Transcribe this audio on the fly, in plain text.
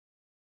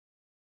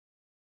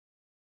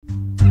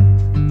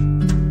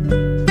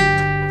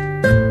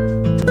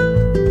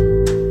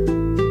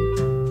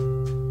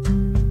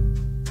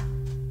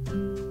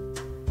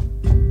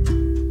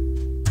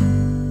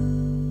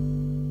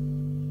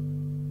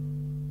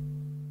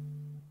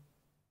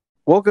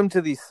Welcome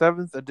to the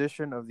seventh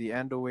edition of the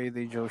Andaway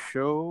They Joe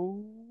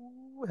Show.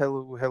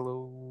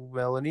 Hello,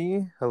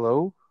 Melanie.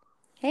 Hello.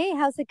 Hey,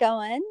 how's it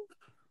going?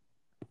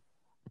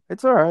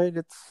 It's all right.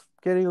 It's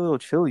getting a little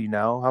chilly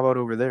now. How about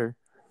over there?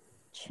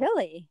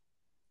 Chilly.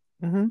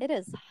 Mm-hmm. It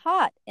is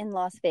hot in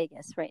Las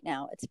Vegas right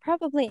now. It's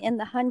probably in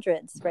the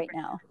hundreds right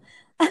now.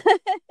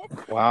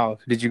 Wow.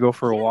 Did you go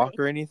for a walk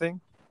Chilly. or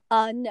anything?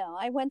 No,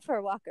 I went for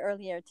a walk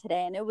earlier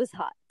today and it was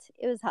hot.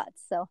 It was hot.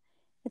 So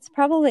it's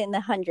probably in the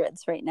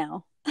hundreds right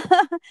now.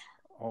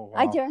 Oh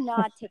I wow. dare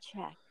not to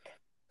check.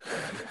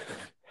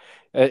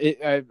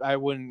 I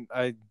wouldn't.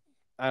 I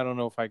don't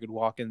know if I could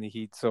walk in the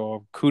heat.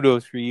 So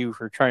kudos for you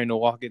for trying to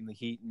walk in the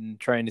heat and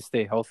trying to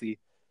stay healthy.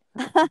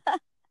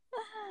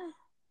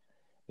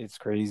 It's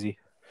crazy.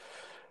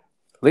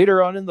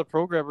 Later on in the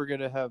program, we're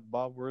gonna have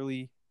Bob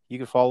Werley. You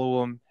can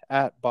follow him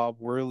at Bob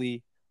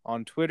Werley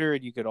on Twitter,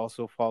 and you could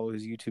also follow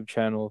his YouTube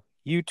channel,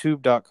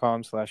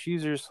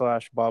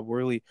 youtube.com/user/Bob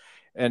Werley.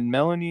 And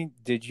Melanie,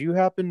 did you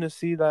happen to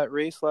see that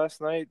race last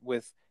night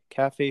with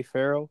Cafe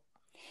Pharaoh?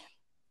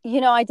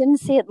 I didn't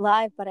see it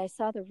live, but I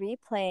saw the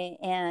replay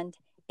and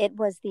it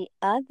was the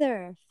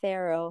other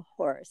Pharaoh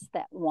horse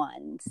that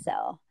won.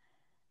 So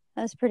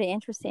that was pretty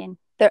interesting.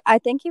 I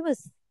think he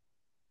was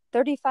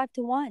 35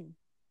 to 1.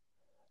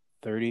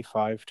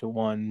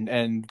 35-1,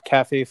 and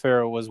Cafe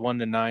Pharaoh was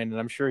 1-9, and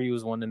I'm sure he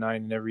was 1-9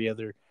 in every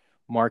other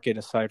market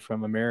aside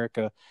from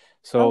America. Oh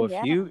So if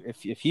yeah, you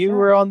sure.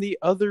 were on the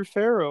other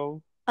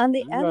Pharaoh, On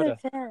the you other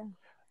gotta. fair.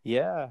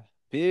 Yeah,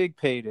 big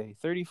payday,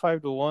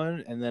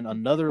 35-1, and then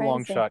another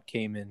long Crazy. shot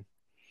came in.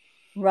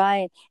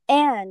 Right.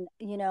 And,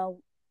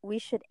 we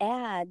should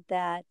add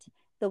that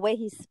the way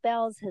he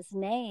spells his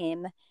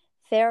name,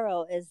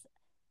 Pharaoh, is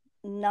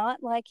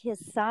not like his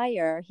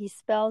sire. He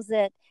spells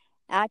it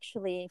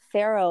actually,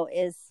 Pharaoh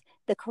is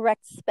the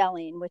correct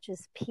spelling, which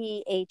is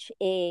Pharaoh.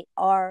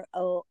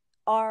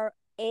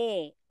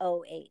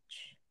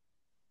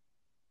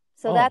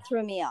 So Oh, that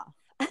threw me off.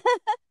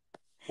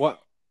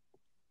 what?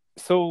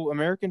 So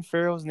American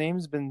Pharaoh's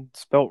name's been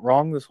spelt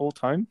wrong this whole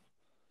time?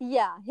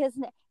 Yeah, his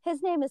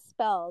name is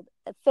spelled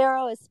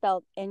Pharaoh is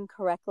spelled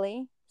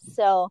incorrectly.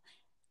 So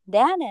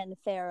Danon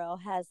Pharaoh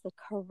has the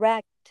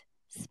correct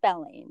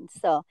spelling.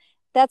 So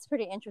that's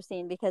pretty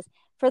interesting because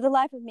for the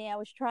life of me, I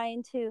was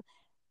trying to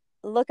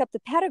look up the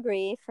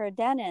pedigree for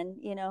Danon,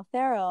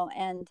 Pharaoh,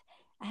 and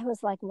I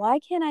was like, why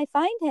can't I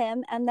find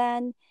him? And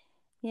then,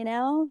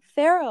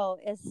 Pharaoh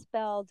is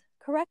spelled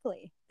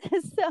correctly.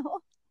 So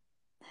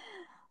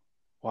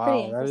pretty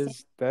Wow, that interesting.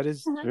 is that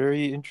is Uh-huh.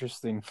 very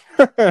interesting.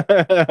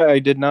 I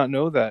did not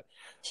know that.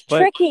 It's But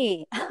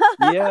tricky.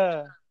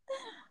 yeah,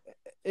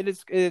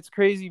 it's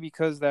crazy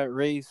because that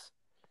race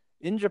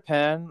in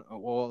Japan,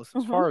 well, as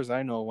Hmm. far as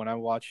I know, when I'm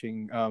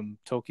watching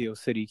Tokyo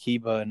City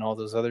Kiba and all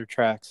those other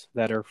tracks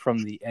that are from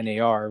the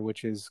NAR,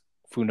 which is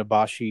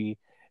Funabashi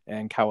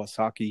and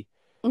Kawasaki,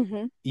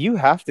 Hmm. you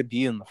have to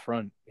be in the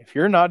front. If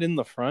you're not in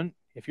the front,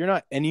 if you're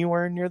not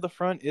anywhere near the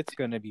front, it's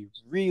going to be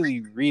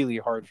really, really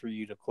hard for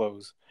you to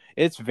close.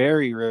 It's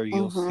very rare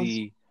you'll Hmm.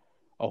 see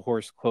a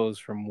horse close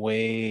from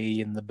way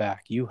in the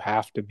back. You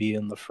have to be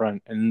in the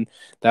front. And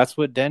that's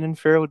what Den and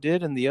Pharaoh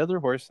did. And the other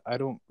horse, I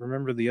don't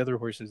remember the other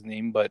horse's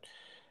name, but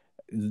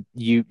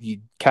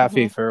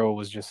Cafe Hmm. Pharaoh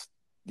was just,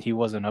 he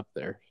wasn't up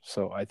there.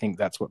 So I think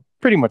that's what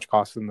pretty much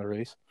cost him the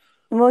race.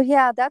 Well,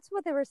 yeah, that's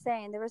what they were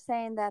saying. They were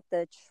saying that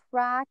the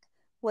track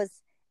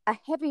was a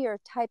heavier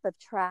type of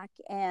track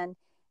and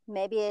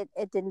maybe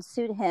it didn't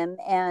suit him.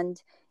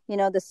 And,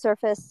 the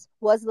surface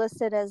was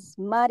listed as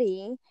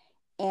muddy.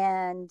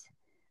 And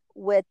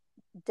with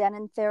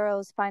Denon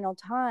Farrow's final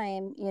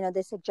time,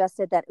 they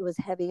suggested that it was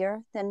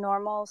heavier than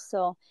normal.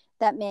 So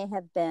that may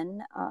have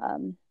been,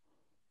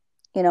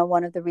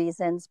 one of the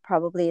reasons,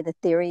 probably the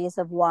theories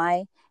of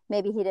why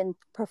maybe he didn't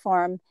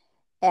perform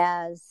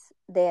as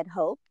they had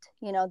hoped.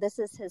 This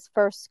is his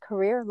first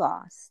career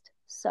lost.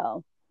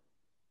 So,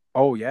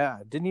 Oh yeah,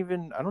 I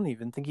don't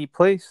even think he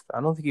placed. I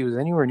don't think he was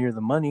anywhere near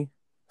the money.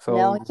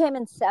 no, he So, came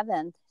in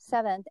seventh.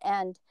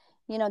 And,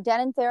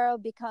 Denon Farrow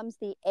becomes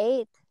the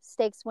eighth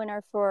stakes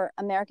winner for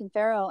American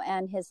Pharaoh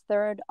and his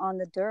third on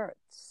the dirt.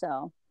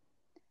 So,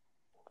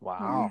 yeah.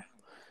 wow.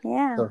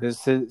 Yeah.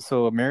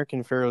 So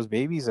American Pharaoh's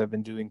babies have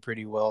been doing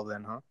pretty well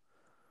then, huh?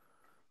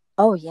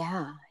 Oh,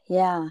 yeah.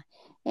 Yeah.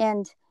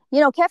 And,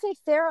 Cafe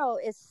Pharaoh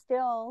is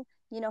still,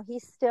 he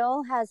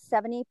still has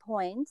 70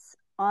 points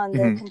on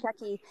the Hmm.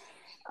 Kentucky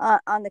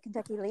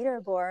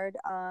leaderboard.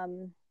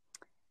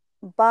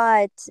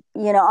 But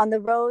on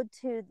the road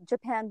to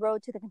Japan,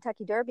 road to the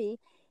Kentucky Derby,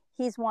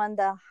 he's won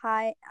the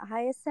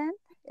Hyacinth.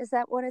 Is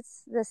that what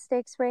it's the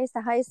stakes race?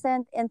 The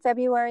Hyacinth in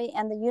February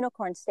and the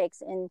Unicorn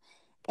Stakes in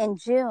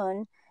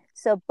June.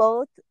 So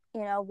both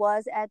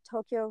was at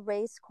Tokyo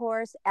Race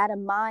Course at a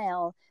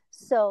mile.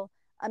 So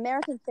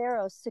American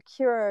Pharoah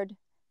secured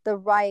the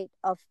right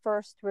of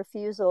first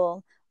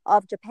refusal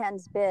of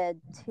Japan's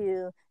bid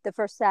to the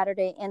first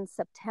Saturday in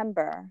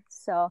September.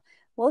 So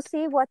we'll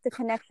see what the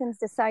connections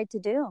decide to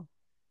do.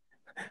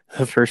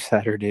 The first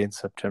Saturday in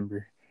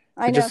September.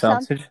 I It know just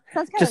sounds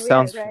sounds kind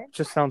of weird, right?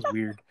 just sounds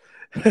weird.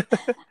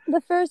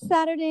 The first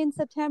Saturday in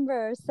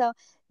September. So,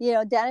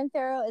 Dan and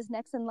Pharaoh is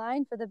next in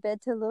line for the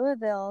bid to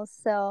Louisville.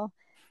 So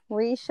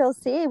we shall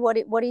see. What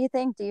do you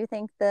think? Do you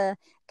think the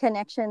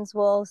connections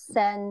will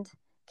send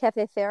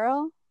Cafe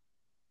Pharaoh?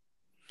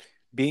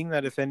 Being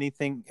that if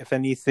anything,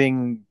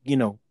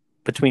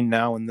 between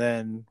now and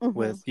then Mm-hmm.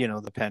 with,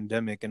 the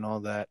pandemic and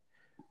all that,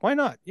 why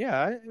not?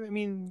 Yeah, I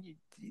mean,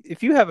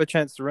 if you have a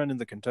chance to run in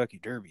the Kentucky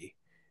Derby,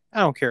 I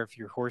don't care if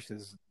your horse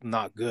is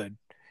not good.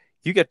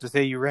 You get to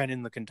say you ran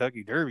in the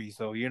Kentucky Derby,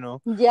 so one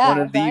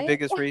Yeah, of the right?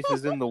 biggest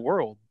races in the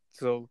world.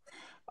 So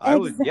I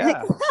would,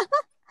 Exactly.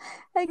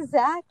 yeah.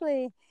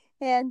 Exactly.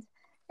 And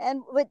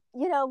with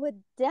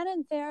Dan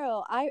and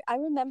Pharaoh, I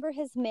remember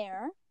his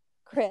mare,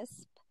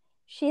 Crisp.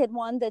 She had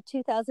won the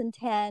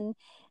 2010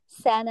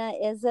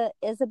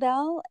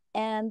 Isabel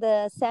and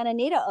the Santa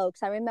Anita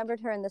Oaks. I remembered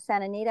her in the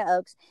Santa Anita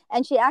Oaks,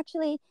 and she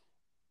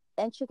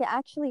could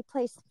actually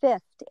place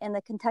fifth in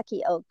the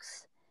Kentucky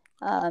Oaks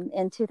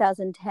in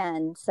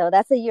 2010. So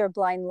that's the year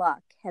Blind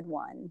Luck had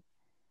won.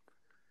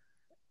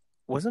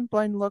 Wasn't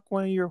Blind Luck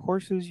one of your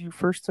horses you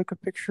first took a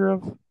picture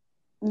of?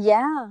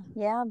 Yeah,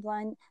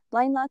 blind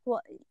luck.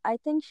 Well, I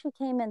think she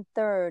came in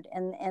third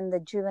in the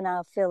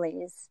juvenile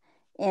fillies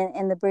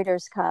in the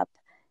Breeders' Cup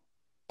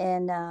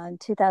in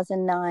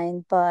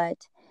 2009.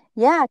 But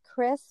yeah,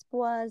 Crisp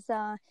was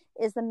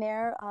is the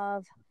mare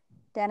of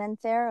Danon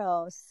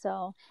Pharaoh.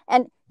 So,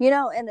 and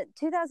in the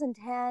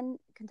 2010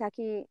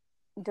 Kentucky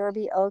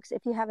Derby Oaks,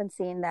 if you haven't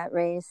seen that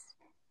race,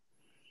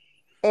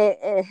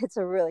 it's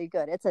a really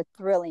good. It's a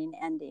thrilling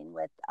ending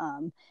with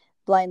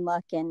Blind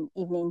Luck and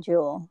Evening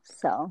Jewel.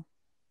 So.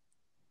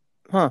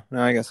 Huh,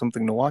 now I got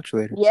something to watch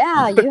later.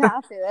 Yeah, you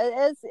have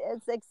to.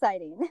 It's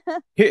exciting.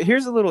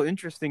 Here's a little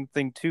interesting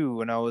thing too.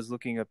 When I was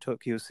looking up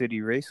Tokyo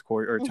City Race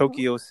Course or Hmm.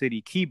 Tokyo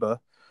City Kiba,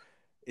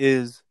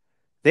 is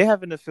they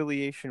have an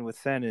affiliation with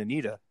Santa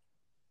Anita.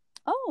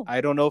 Oh,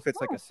 I don't know if it's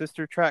like oh. a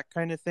sister track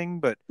kind of thing,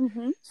 but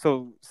Hmm.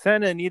 so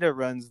Santa Anita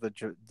runs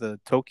the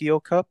Tokyo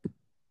Cup,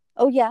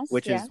 Oh, yes,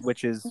 which is yes.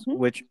 which is Hmm.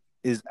 which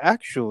is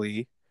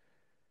actually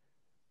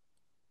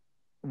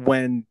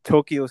when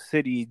Tokyo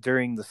City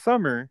during the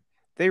summer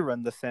they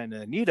run the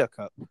Santa Anita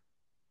Cup.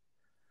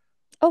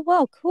 Oh,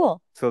 wow,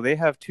 cool. So they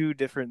have two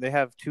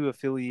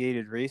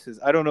affiliated races.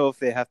 I don't know if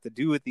they have to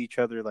do with each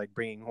other, like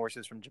bringing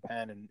horses from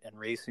Japan and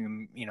racing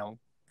them, and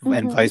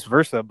Hmm. vice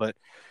versa. But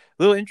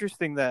a little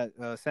interesting that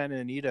Santa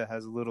Anita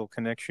has a little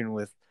connection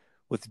with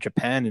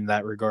Japan in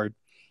that regard.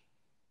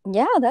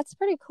 Yeah, that's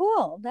pretty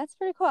cool. That's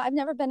pretty cool. I've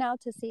never been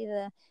out to see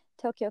the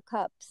Tokyo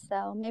Cup,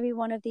 so maybe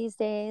one of these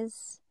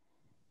days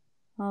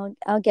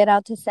I'll get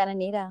out to Santa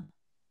Anita.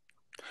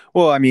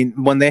 Well, I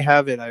mean, when they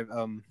have it,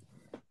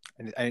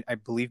 I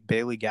believe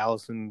Bailey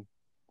Gallison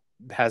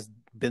has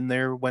been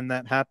there when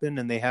that happened,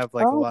 and they have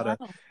like a Oh, lot of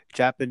wow.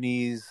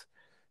 Japanese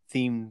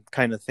theme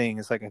kind of thing.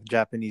 It's like a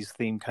Japanese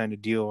theme kind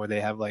of deal where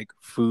they have like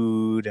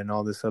food and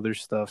all this other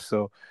stuff.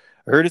 So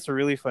I heard it's a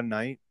really fun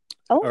night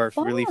Oh, or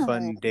a really fun.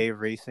 fun day of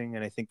racing,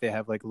 and I think they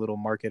have like a little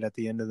market at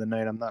the end of the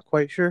night. I'm not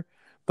quite sure,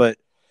 but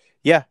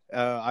yeah,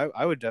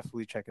 I would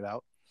definitely check it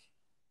out.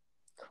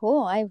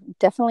 Cool. I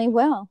definitely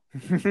will.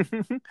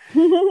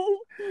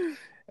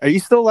 Are you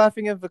still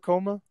laughing at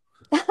Vekoma?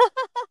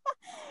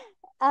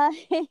 uh,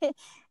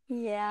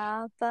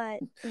 yeah, but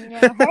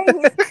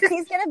hey,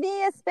 he's gonna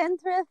be a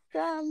spendthrift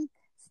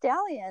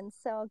stallion.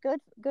 So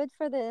good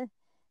for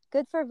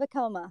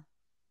Vekoma.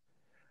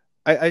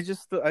 I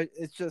just I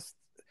it's just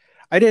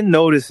I didn't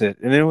notice it,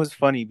 and it was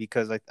funny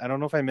because I don't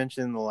know if I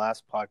mentioned in the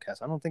last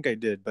podcast. I don't think I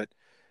did, but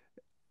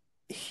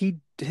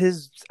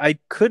I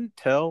couldn't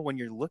tell when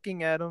you're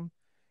looking at him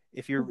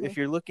Hmm. if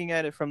you're looking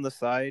at it from the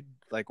side,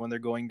 like when they're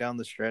going down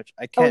the stretch.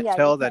 I Oh can't yeah, you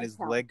tell that can't his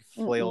tell. leg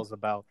Mm-mm. flails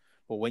about,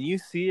 but when you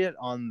see it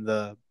on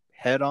the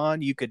head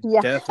on, you could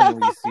Yeah,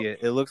 definitely see it.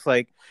 It looks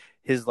like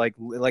his like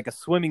a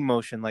swimming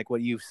motion, like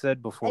what you've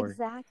said before.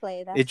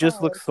 exactly. It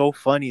just looks so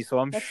funny. So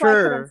I'm That's why I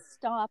couldn't sure.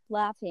 stop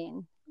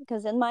laughing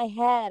because in my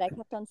head I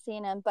kept on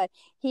seeing him. But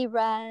he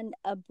ran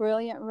a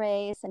brilliant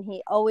race, and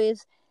he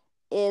always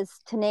is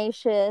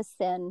tenacious,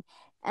 and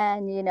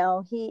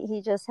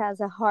he just has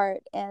a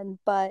heart. And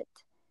but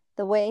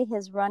the way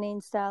his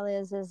running style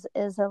is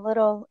a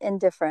little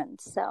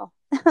indifferent. So.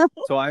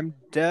 So I'm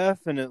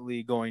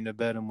definitely going to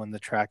bet him when the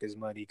track is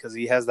muddy because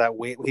he has that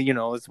weight.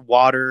 It's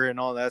water and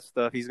all that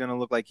stuff. He's gonna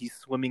look like he's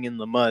swimming in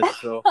the mud.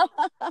 So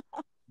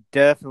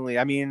definitely.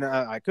 I mean,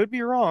 I could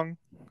be wrong.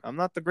 I'm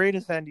not the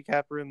greatest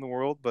handicapper in the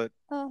world, but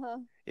Uh-huh.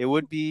 it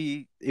would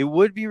be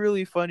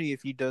really funny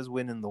if he does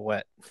win in the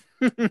wet.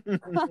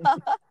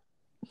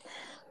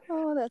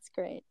 Oh, that's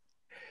great.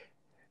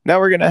 Now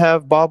we're gonna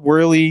have Bob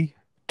Werley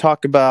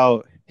talk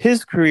about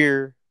his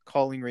career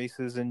calling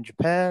races in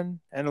Japan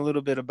and a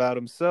little bit about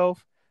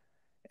himself.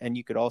 And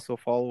you could also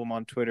follow him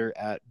on Twitter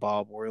at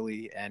Bob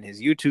Werley and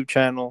his YouTube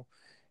channel,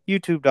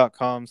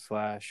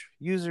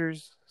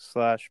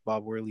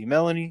 youtube.com/users/Bob Werley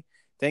Melanie.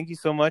 Thank you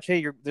so much.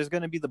 Hey, there's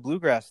going to be the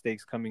Bluegrass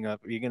Stakes coming up.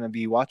 You're going to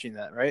be watching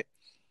that, right?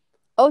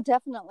 Oh,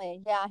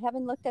 definitely. Yeah, I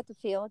haven't looked at the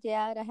field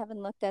yet. I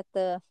haven't looked at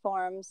the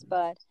forms,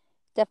 but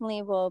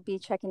definitely will be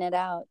checking it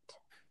out.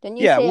 Didn't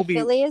you Yeah, say we'll a be.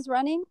 filly is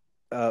running?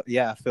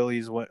 Yeah,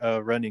 Philly's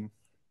running.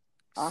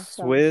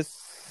 Awesome.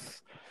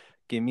 Swiss.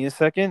 Give me a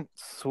second.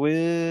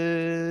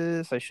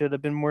 Swiss. I should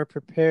have been more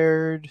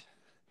prepared.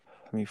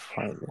 Let me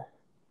find it.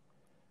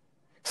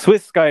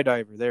 Swiss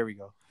skydiver. There we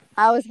go.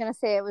 I was gonna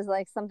say it was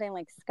like something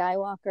like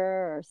Skywalker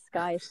or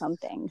Sky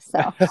something.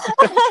 So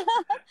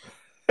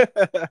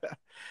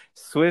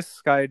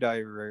Swiss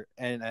skydiver,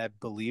 and I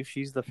believe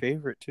she's the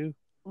favorite too.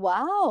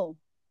 wow,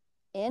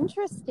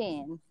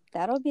 interesting.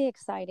 That'll be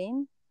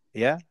exciting.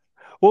 Yeah,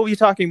 we'll be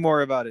talking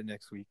more about it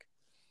next week.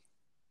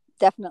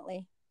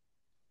 Definitely.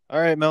 All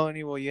right,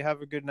 Melanie. Well, you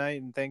have a good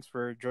night, and thanks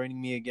for joining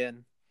me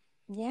again.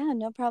 Yeah,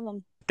 no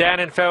problem.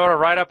 Danon Pharaoh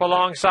right up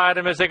alongside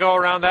him as they go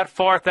around that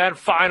fourth and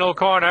final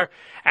corner.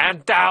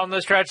 And down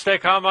the stretch they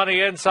come on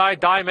the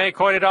inside. Daime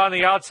Koidada on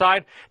the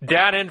outside.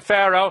 Danon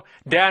Pharaoh.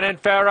 Danon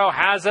Pharaoh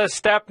has a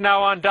step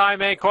now on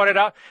Daime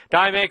Koidada.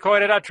 Daime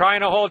Koidada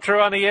trying to hold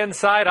true on the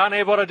inside,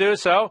 unable to do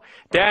so.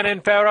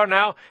 Danon Pharaoh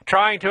now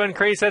trying to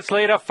increase its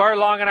lead. A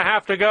furlong and a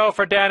half to go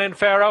for Danon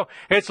Pharaoh.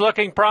 It's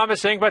looking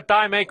promising, but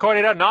Daime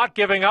Koidada not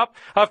giving up.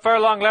 A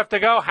furlong left to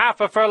go.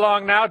 Half a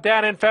furlong now.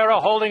 Danon Pharaoh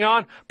holding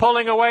on,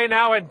 pulling away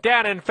now, and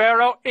Danon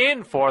Pharaoh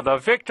in for the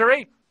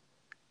victory.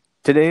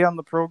 Today on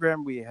the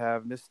program, we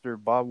have Mr.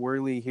 Bob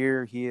Werley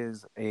here. He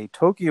is a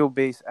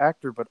Tokyo-based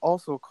actor, but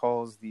also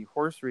calls the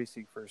horse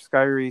racing for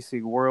Sky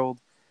Racing World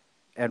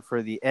and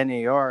for the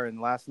NAR. And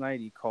last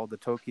night, he called the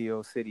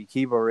Tokyo City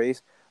Kibo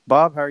race.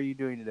 Bob, how are you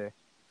doing today?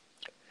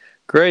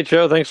 Great,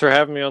 Joe. Thanks for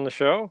having me on the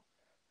show.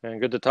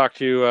 And good to talk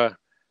to you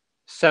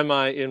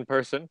semi in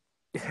person.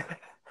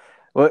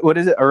 What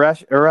is it?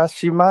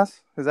 Arashimasu?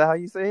 Is that how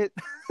you say it?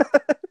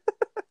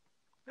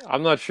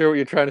 I'm not sure what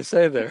you're trying to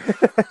say there.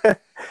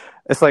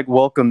 It's like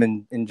welcome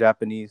in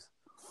Japanese.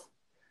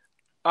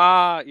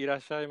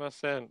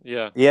 Irashaimasen.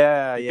 Yeah.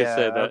 Yeah, You could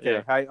say that,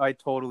 okay. yeah. I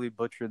totally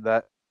butchered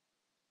that.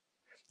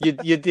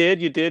 You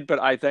did, but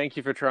I thank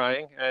you for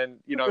trying. And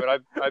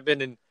I've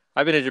been in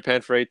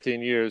Japan for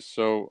 18 years,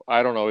 so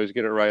I don't always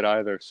get it right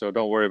either. So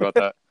don't worry about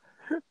that.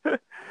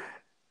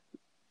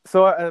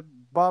 So,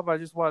 Bob, I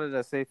just wanted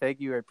to say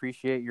thank you. I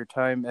appreciate your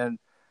time, and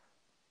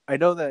I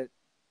know that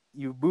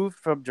you moved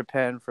from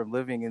Japan from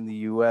living in the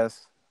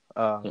U.S.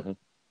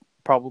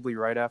 Probably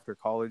right after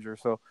college or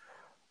so.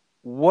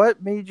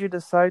 What made you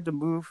decide to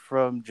move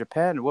from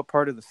Japan? What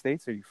part of the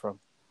States are you from?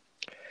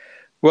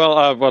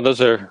 Well, that's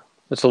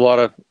a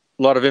lot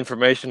of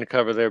information to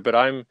cover there. But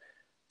I'm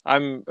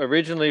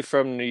originally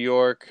from New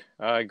York.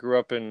 I grew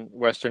up in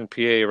Western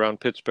PA around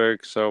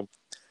Pittsburgh, so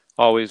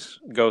always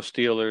go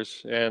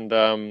Steelers. And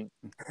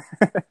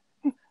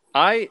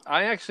I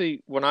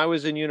actually, when I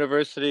was in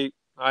university,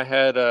 I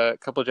had a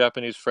couple of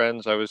Japanese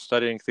friends. I was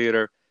studying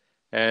theater,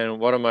 and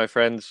one of my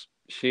friends,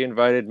 she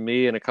invited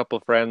me and a couple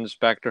of friends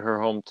back to her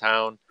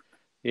hometown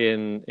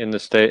in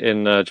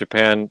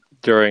Japan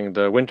during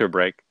the winter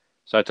break.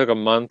 So I took a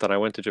month and I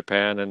went to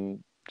Japan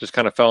and just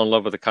kind of fell in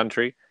love with the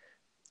country.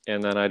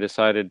 And then I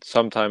decided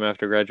sometime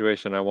after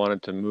graduation I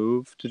wanted to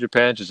move to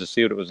Japan just to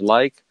see what it was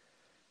like.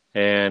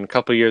 And a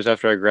couple of years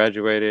after I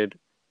graduated,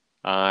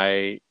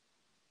 I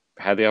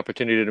had the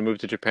opportunity to move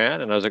to Japan,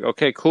 and I was like,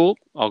 okay, cool,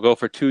 I'll go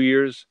for 2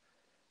 years.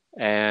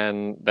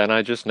 And then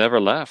I just never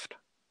left.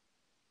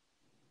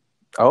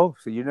 Oh,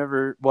 so you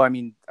never? Well, I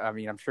mean,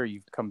 I'm sure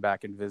you've come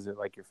back and visit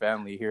like your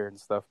family here and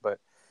stuff, but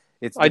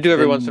I it's do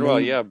every been once in a while,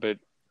 yeah, but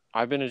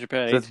I've been in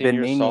Japan so it's 18 been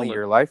years mainly solid.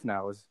 your life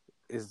now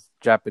is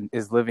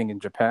living in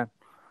Japan.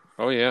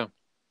 Oh, yeah.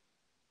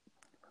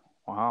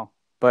 Wow.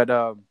 But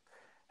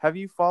have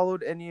you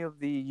followed any of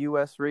the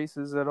U.S.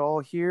 races at all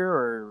here,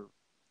 or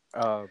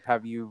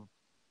have you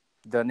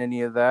done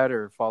any of that,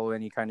 or follow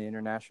any kind of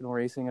international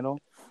racing at all?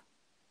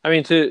 I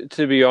mean,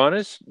 to be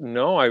honest,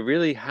 no, I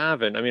really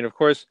haven't. I mean, of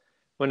course,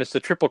 when it's the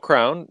Triple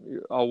Crown,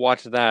 I'll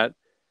watch that.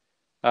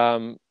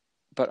 Um,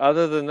 but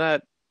other than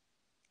that,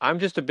 I'm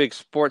just a big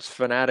sports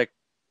fanatic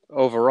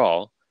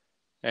overall.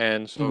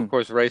 And so, of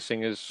course,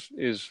 racing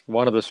is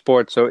one of the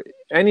sports. So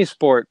any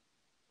sport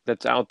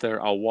that's out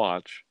there, I'll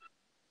watch.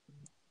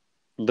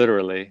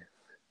 Literally.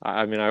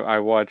 I mean, I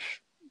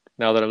watch,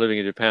 now that I'm living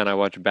in Japan, I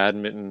watch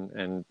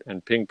badminton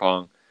and ping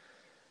pong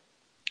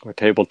or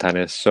table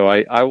tennis. So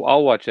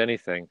I'll watch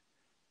anything.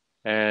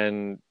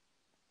 And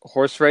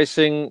horse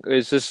racing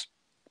is just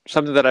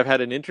something that I've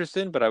had an interest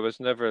in, but I was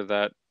never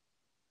that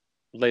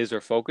laser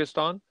focused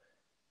on.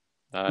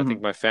 I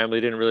think my family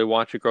didn't really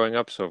watch it growing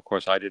up, so of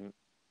course I didn't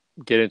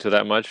get into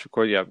that much. Of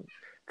course, yeah,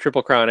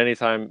 Triple Crown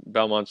anytime,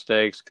 Belmont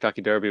Stakes,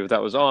 Kentucky Derby, if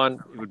that was on,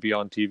 it would be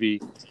on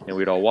TV and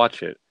we'd all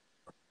watch it.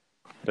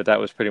 But that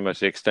was pretty much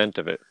the extent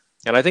of it.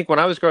 And I think when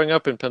I was growing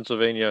up in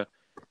Pennsylvania,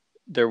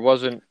 there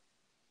wasn't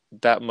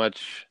that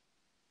much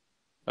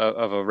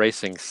of a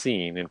racing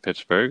scene in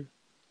Pittsburgh.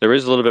 There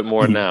is a little bit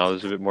more now.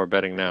 There's a bit more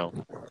betting now.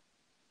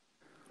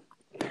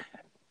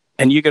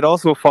 And you could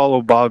also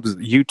follow Bob's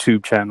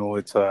YouTube channel.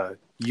 It's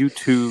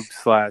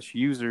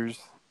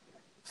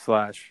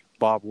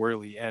YouTube/users/Bob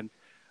Werley. And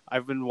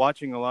I've been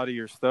watching a lot of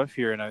your stuff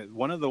here. And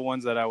one of the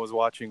ones that I was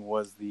watching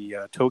was the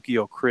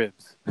Tokyo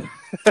Cribs.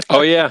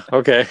 Oh, yeah.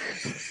 Okay.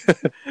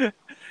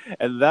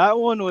 And that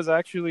one was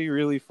actually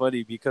really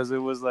funny because it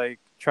was like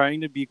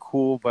trying to be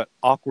cool but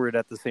awkward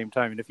at the same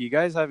time. And if you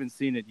guys haven't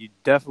seen it, you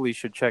definitely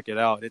should check it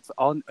out. It's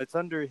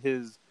under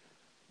his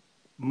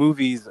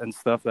movies and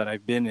stuff that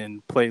I've been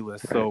in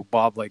playlist. Right. So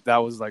Bob, like that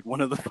was like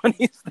one of the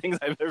funniest things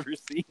I've ever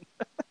seen.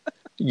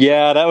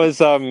 Yeah, that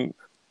was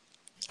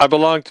I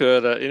belonged to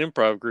an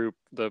improv group,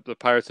 the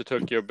Pirates of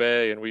Tokyo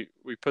Bay, and we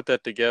put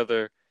that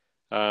together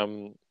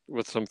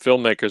with some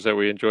filmmakers that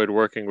we enjoyed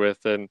working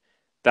with, and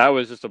that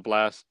was just a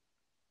blast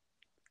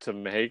to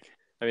make.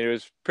 I mean, it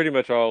was pretty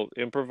much all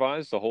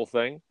improvised, the whole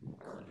thing.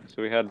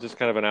 So we had just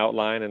kind of an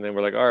outline, and then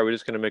we're like, all right, we're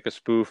just going to make a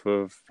spoof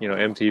of,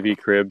 MTV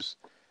Cribs.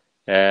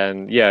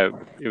 And yeah,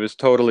 it was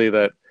totally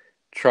that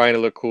trying to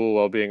look cool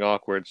while being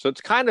awkward. So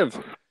it's kind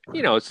of,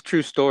 it's a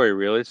true story,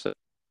 really. It's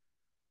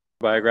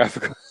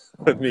biographical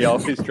of me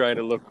always trying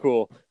to look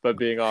cool, but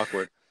being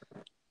awkward.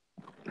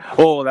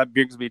 Oh, that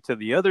brings me to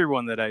the other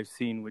one that I've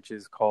seen, which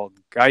is called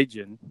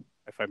Gaijin,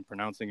 if I'm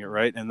pronouncing it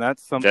right. And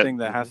that's something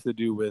that has to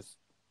do with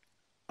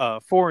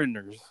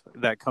foreigners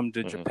that come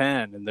to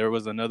Japan. And there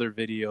was another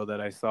video that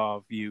I saw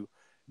of you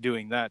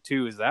doing that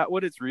too. Is that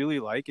what it's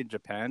really like in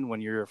Japan when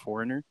you're a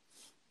foreigner?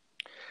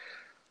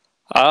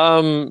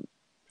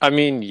 I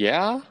mean,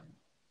 yeah,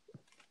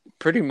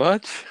 pretty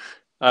much.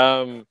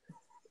 Um,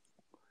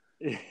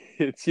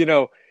 it's,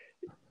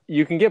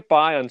 you can get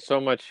by on so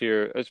much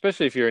here,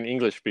 especially if you're an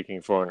English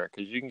speaking foreigner,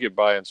 because you can get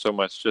by on so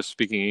much just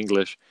speaking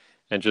English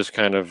and just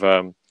kind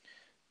of,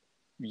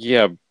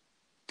 yeah,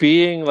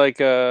 being like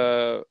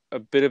a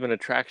bit of an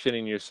attraction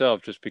in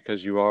yourself just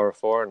because you are a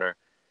foreigner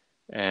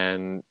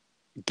and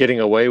getting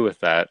away with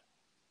that.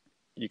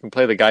 You can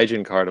play the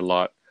gaijin card a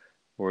lot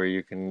where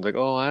you can like,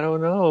 oh, I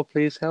don't know,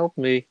 please help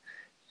me.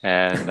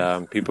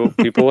 And people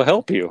will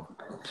help you.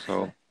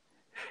 So.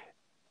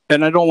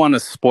 And I don't want to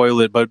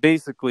spoil it, but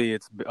basically,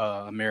 it's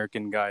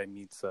American guy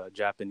meets a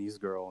Japanese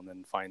girl, and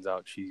then finds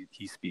out she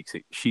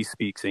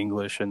speaks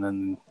English, and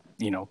then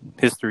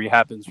history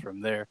happens from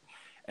there.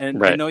 And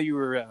I Right. know you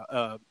were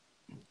a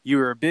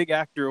big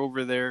actor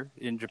over there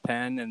in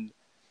Japan, and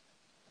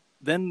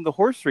then the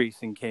horse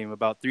racing came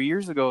about 3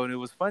 years ago, and it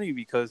was funny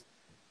because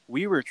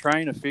we were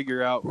trying to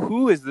figure out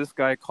who is this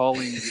guy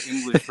calling the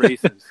English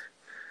races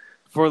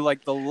for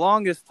like the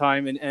longest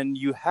time, and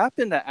you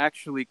happen to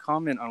actually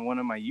comment on one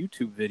of my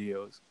YouTube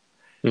videos.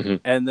 Mm-hmm.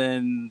 And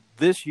then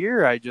this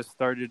year I just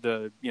started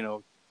to,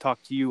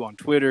 talk to you on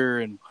Twitter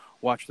and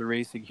watch the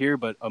racing here.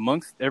 But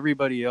amongst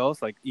everybody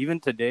else, like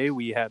even today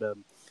we had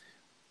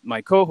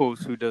my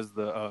co-host who does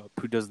the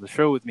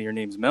show with me, her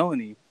name's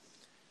Melanie.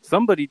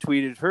 Somebody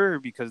tweeted her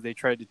because they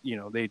tried to,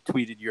 they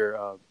tweeted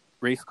your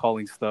race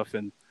calling stuff,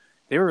 and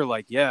they were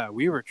like, yeah,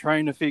 we were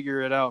trying to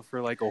figure it out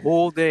for like a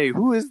whole day.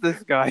 Who is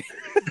this guy?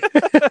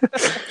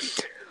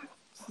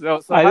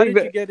 So how did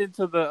you get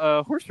into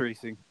the horse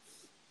racing?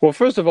 Well,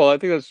 first of all, I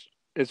think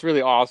it's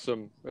really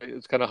awesome.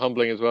 It's kind of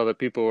humbling as well that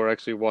people were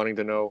actually wanting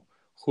to know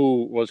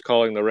who was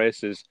calling the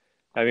races.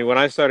 I mean, when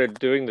I started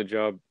doing the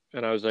job,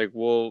 and I was like,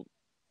 well,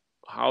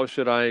 how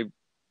should I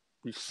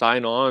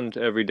sign on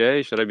to every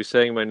day? Should I be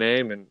saying my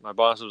name? And my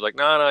boss was like,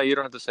 no, you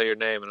don't have to say your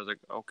name. And I was like,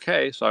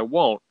 okay, so I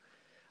won't.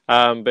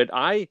 But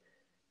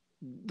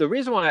the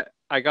reason why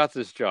I got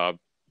this job,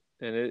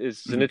 and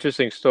it's an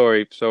interesting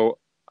story. So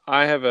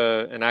I have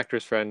an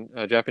actress friend,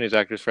 a Japanese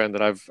actress friend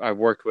that I've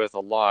worked with a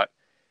lot,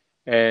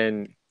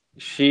 and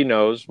she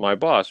knows my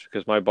boss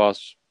because my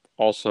boss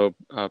also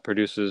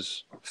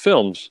produces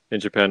films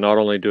in Japan, not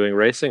only doing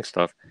racing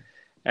stuff.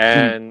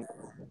 And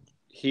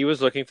he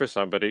was looking for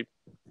somebody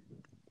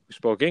who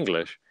spoke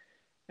English,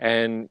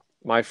 and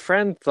my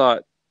friend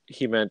thought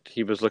he meant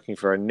he was looking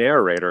for a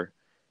narrator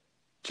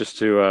just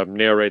to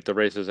narrate the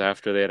races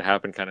after they had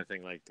happened, kind of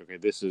thing. Like, okay,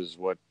 this is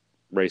what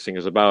racing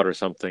is about, or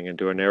something, and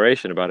do a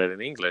narration about it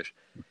in English.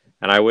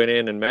 And I went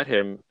in and met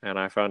him, and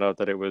I found out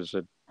that it was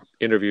an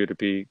interview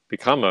to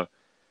become a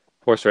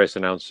horse race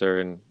announcer.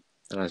 And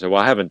I said,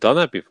 well, I haven't done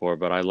that before,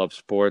 but I love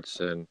sports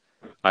and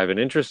I have an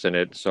interest in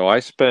it. So I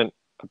spent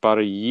about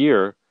a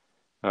year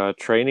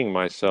training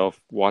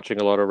myself,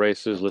 watching a lot of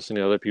races,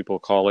 listening to other people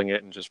calling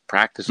it, and just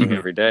practicing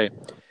every day.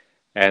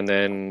 And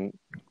then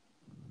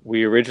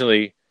we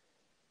originally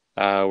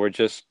were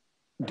just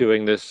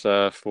doing this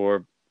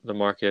for the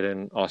market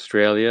in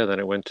Australia. Then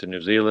it went to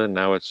New Zealand.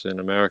 Now it's in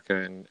America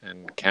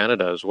and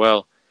Canada as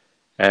well.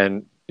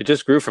 And it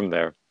just grew from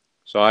there.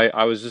 So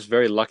I was just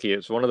very lucky.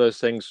 It's one of those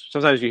things.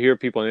 Sometimes you hear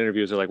people in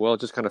interviews, they're like, well,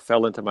 it just kind of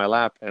fell into my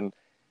lap. And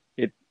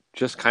it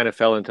just kind of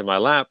fell into my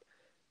lap.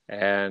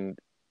 And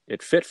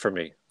it fit for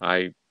me.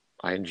 I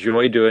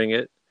enjoy doing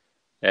it.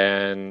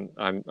 And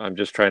I'm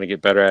just trying to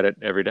get better at it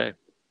every day.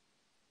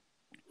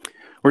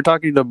 We're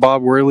talking to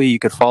Bob Werley. You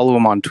could follow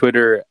him on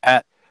Twitter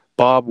at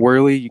Bob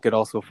Werley. You could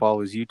also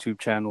follow his YouTube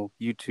channel,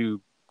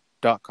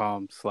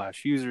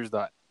 youtube.com/users.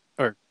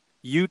 Or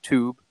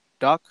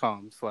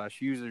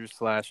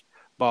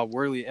youtube.com/users/Bob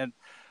Werley. And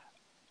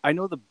I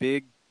know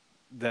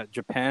that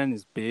Japan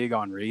is big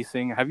on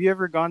racing. Have you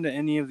ever gone to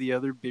any of the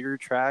other bigger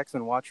tracks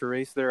and watch a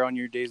race there on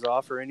your days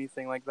off or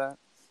anything like that?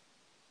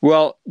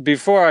 Well,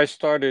 before I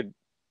started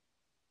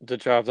the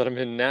job that I'm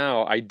in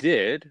now, I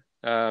did.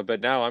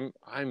 But now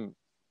I'm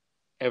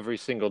every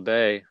single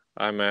day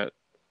I'm at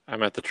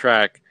the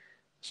track,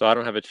 so I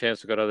don't have a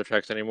chance to go to other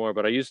tracks anymore.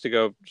 But I used to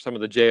go some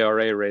of the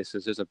JRA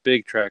races. There's a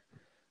big track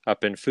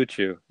up in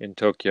Fuchu in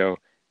Tokyo.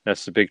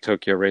 That's the big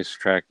Tokyo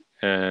racetrack,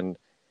 and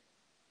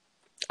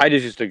I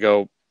just used to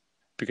go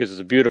because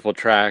it's a beautiful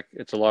track.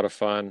 It's a lot of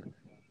fun.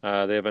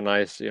 They have a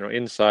nice,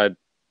 inside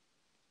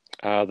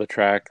the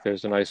track.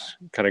 There's a nice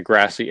kind of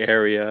grassy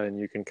area, and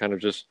you can kind of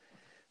just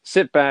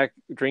sit back,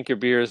 drink your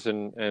beers,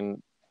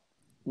 and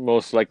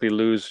most likely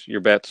lose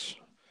your bets,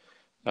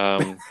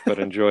 but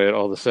enjoy it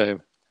all the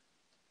same.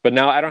 But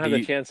now I don't Do have the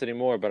you chance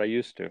anymore, but I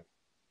used to.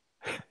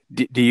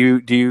 do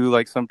you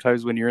like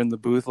sometimes when you're in the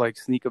booth like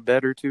sneak a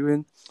bet or two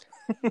in?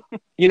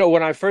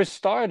 When I first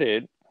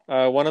started,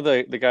 one of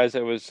the guys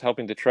that was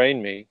helping to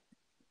train me,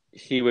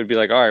 he would be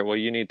like, all right, well,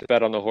 you need to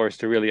bet on the horse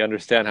to really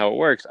understand how it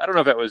works. I don't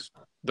know if that was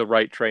the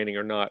right training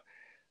or not.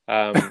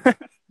 Um,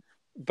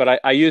 but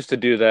I used to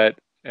do that.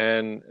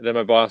 And then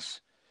my boss,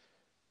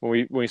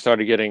 when we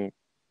started getting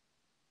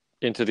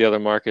into the other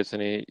markets,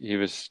 and he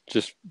was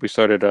just, we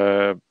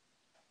started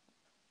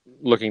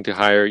looking to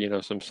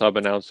hire, some sub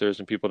announcers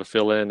and people to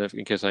fill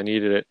in case I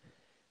needed it.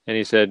 And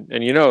he said,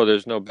 and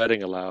there's no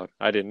betting allowed.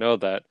 I didn't know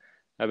that,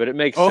 but it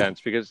makes Oh, sense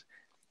because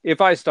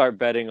if I start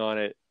betting on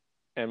it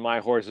and my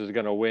horse is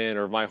going to win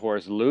or my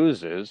horse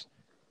loses,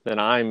 then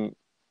I'm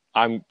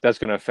that's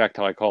going to affect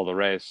how I call the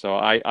race. So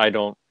I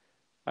don't.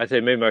 I'd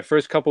say maybe my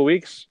first couple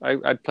weeks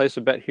I'd place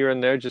a bet here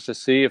and there just to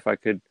see if I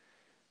could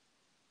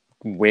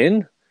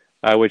win.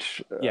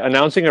 Which yeah.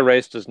 announcing a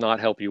race does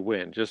not help you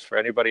win. Just for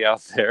anybody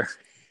out there,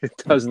 it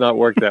does not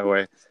work that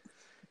way.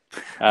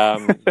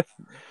 Um,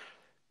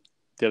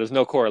 there's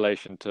no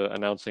correlation to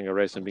announcing a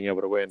race and being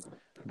able to win.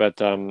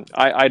 But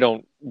I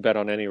don't bet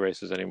on any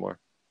races anymore.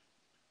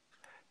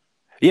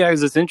 Yeah,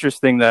 because it's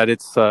interesting that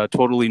it's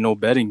totally no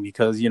betting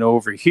because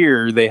over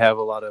here they have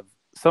a lot of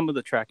some of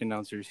the track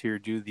announcers here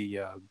do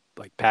the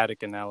like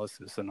paddock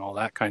analysis and all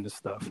that kind of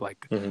stuff.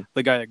 Like Mm-hmm.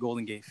 the guy at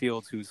Golden Gate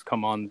Fields who's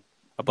come on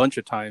a bunch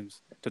of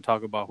times to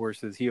talk about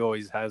horses, he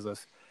always has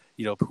us,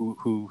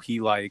 who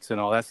he likes and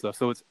all that stuff.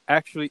 So it's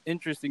actually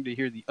interesting to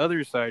hear the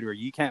other side where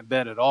you can't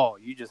bet at all.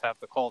 You just have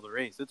to call the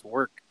race. It's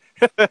work.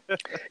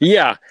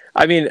 Yeah,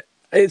 I mean,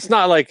 it's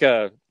not like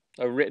a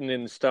written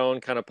in stone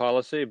kind of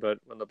policy, but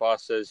when the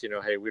boss says,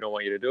 hey, we don't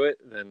want you to do it,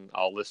 then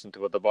I'll listen to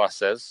what the boss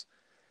says.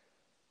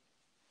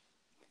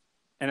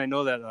 And I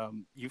know that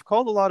you've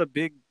called a lot of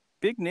big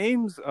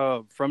names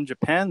from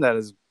Japan that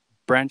has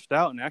branched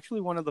out. And actually,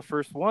 one of the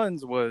first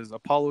ones was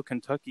Apollo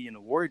Kentucky and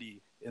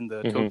Awardee in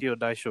the Mm-hmm. Tokyo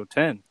Daisho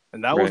 10,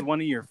 and that was Right.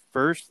 one of your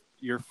first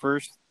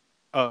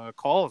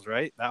calls,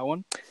 right? That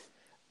one.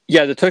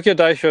 Yeah, the Tokyo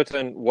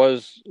Daishoten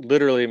was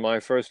literally my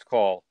first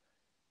call,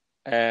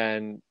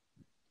 and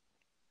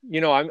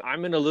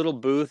I'm in a little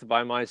booth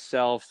by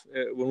myself.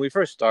 When we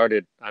first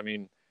started, I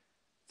mean,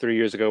 3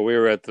 years ago, we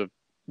were at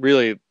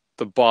really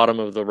the bottom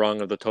of the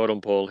rung of the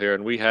totem pole here,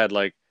 and we had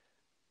like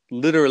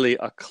literally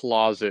a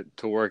closet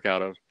to work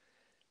out of.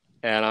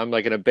 And I'm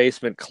like in a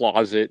basement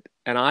closet,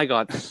 and I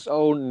got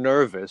so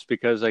nervous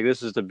because like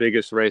this is the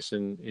biggest race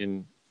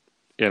in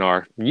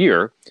our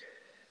year,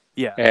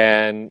 Yeah.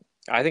 and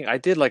I think I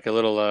did like a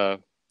little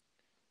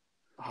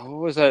what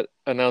was that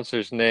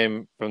announcer's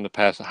name from the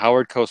past?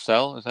 Howard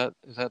Cosell,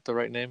 is that the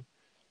right name?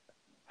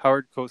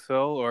 Howard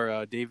Cosell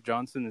or Dave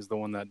Johnson is the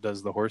one that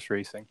does the horse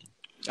racing.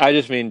 I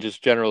just mean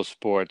just general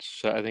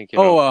sports. I think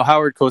Oh,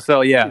 Howard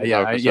Cosell. Yeah,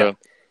 Howard yeah. Cosell.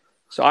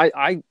 So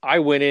I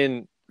went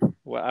in.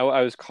 Well,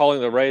 I was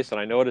calling the race, and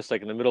I noticed,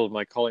 like in the middle of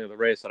my calling of the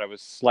race, that I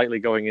was slightly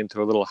going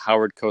into a little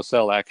Howard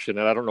Cosell action,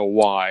 and I don't know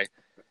why.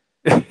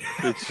 It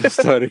just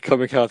started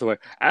coming out the way.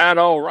 And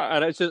all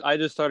right, and I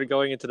just started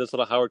going into this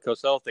little Howard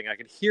Cosell thing. I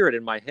could hear it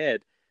in my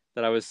head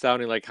that I was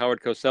sounding like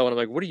Howard Cosell, and I'm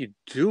like, "What are you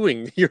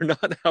doing? You're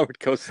not Howard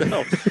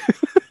Cosell."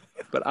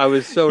 But I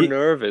was so He,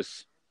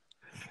 nervous.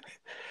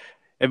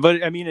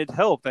 But I mean, it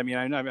helped. I mean,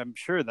 I'm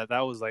sure that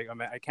was like, I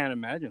mean, I can't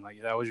imagine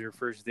like that was your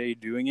first day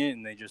doing it,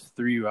 and they just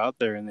threw you out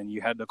there, and then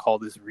you had to call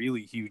this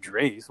really huge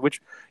race.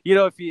 Which,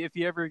 if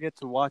you ever get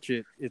to watch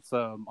it, it's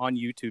on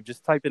YouTube.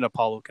 Just type in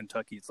Apollo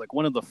Kentucky. It's like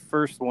one of the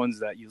first ones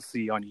that you'll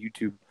see on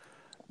YouTube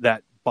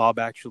that Bob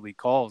actually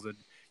calls, and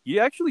you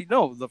actually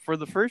know for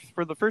the first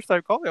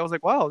time calling, I was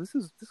like, wow,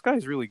 this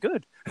guy's really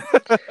good.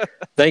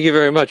 Thank you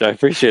very much. I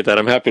appreciate that.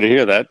 I'm happy to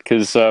hear that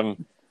because,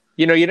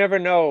 you never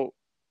know.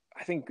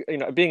 I think,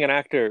 being an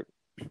actor,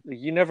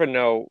 you never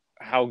know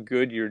how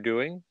good you're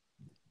doing.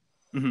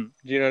 Mm-hmm. Do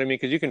you know what I mean?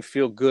 Because you can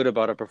feel good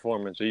about a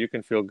performance or you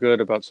can feel good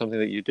about something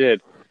that you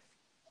did.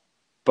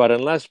 But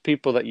unless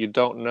people that you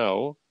don't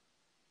know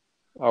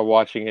are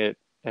watching it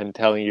and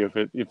telling you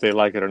if they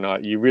like it or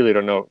not, you really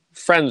don't know.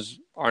 Friends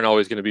aren't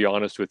always going to be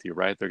honest with you,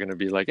 right? They're going to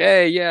be like,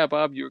 hey, yeah,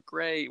 Bob, you're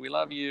great. We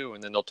love you.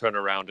 And then they'll turn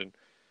around and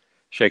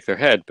shake their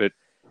head. But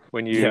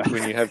when you Yeah.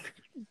 when you have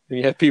when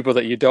you have people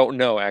that you don't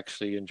know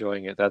actually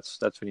enjoying it, that's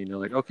when you know,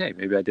 like, okay,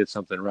 maybe I did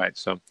something right.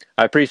 So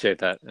I appreciate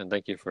that, and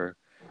thank you for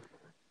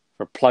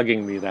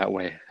plugging me that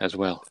way as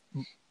well.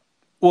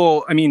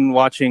 Well, I mean,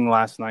 watching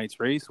last night's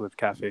race with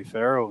Cafe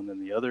Pharaoh and then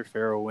the other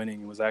Pharaoh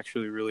winning was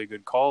actually a really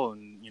good call.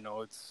 And,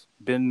 it's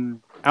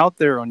been out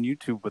there on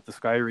YouTube, but the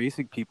Sky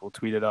Racing people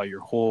tweeted out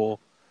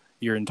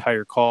your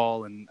entire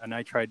call. And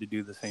I tried to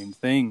do the same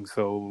thing.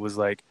 So it was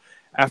like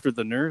after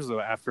the nerves,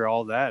 after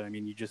all that, I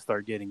mean, you just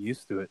start getting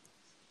used to it.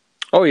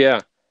 Oh yeah,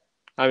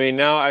 I mean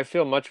now I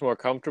feel much more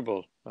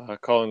comfortable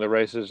calling the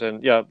races,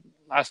 and yeah,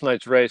 last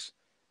night's race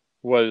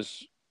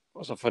was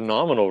a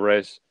phenomenal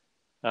race.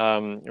 I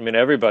mean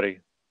everybody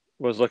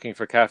was looking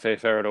for Cafe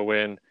Pharaoh to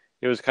win.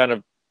 It was kind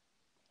of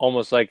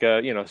almost like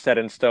a set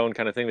in stone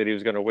kind of thing that he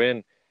was going to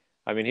win.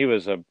 I mean he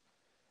was a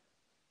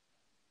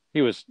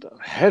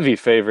heavy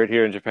favorite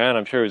here in Japan.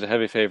 I'm sure he was a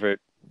heavy favorite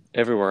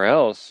everywhere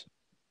else.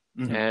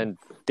 Mm-hmm. And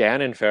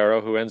Danon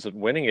Pharaoh, who ends up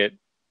winning it,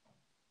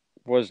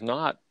 was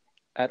not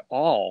at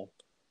all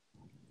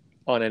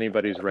on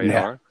anybody's Yeah.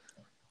 radar.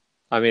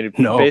 I mean,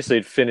 No. basically,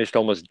 it finished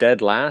almost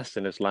dead last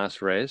in his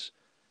last race.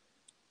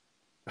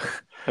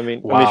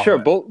 Wow. Sure,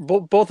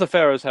 both the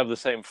Pharaohs have the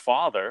same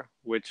father,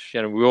 which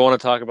we want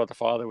to talk about the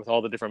father with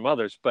all the different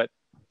mothers, but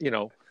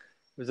it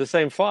was the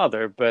same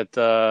father. But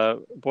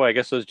boy, I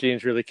guess those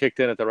genes really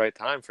kicked in at the right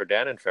time for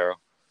Danon Pharaoh.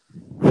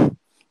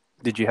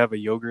 Did you have a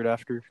yogurt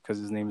after? Because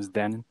his name is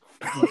Danon.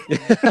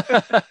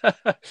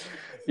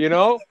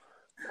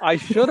 I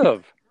should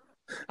have.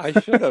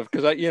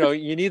 Because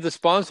you need the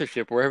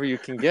sponsorship wherever you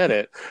can get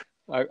it.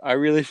 I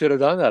really should have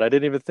done that. I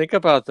didn't even think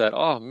about that.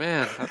 Oh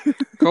man,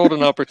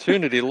 golden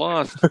opportunity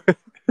lost.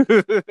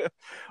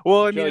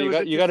 Well, I Joe, mean, it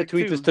was you got to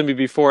tweet this to me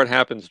before it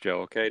happens,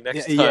 Joe. Okay,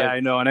 next time. Yeah, I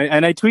know,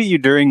 and I tweet you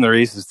during the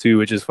races too,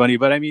 which is funny.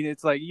 But I mean,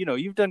 it's like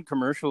you've done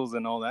commercials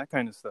and all that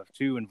kind of stuff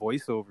too, and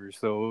voiceovers.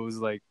 So it was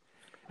like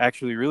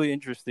actually really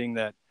interesting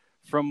that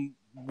from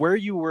where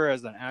you were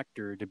as an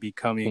actor to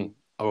becoming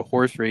a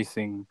horse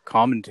racing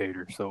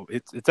commentator. So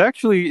it's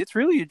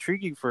really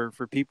intriguing for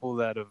people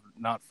that have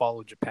not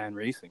followed Japan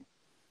racing.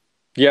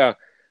 Yeah,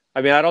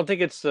 I mean, I don't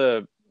think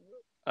I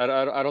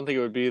don't think it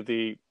would be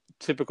the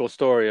typical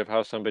story of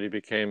how somebody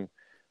became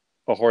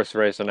a horse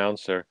race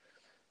announcer.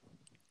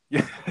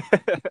 Yeah,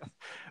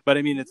 but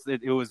I mean,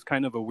 it was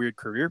kind of a weird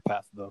career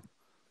path, though.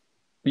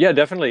 Yeah,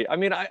 definitely. I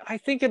mean, I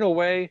think in a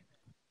way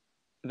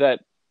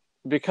that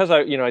because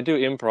I do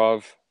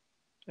improv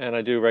and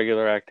I do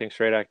regular acting,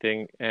 straight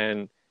acting,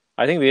 and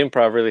I think the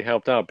improv really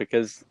helped out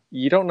because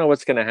you don't know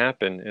what's going to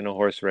happen in a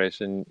horse race,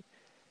 and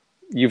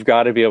you've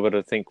got to be able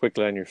to think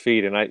quickly on your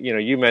feet. And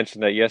you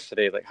mentioned that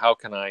yesterday, like how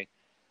can I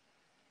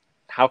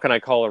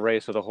call a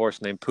race with a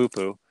horse named Poo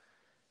Poo?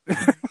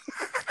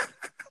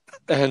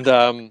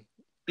 And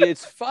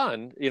it's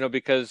fun,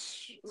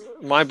 because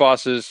my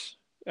bosses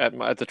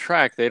at the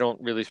track, they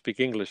don't really speak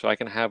English, so I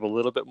can have a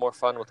little bit more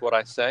fun with what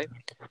I say.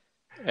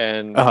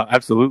 And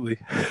absolutely.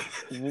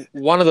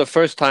 One of the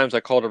first times I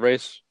called a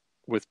race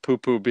with Poo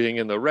Poo being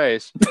in the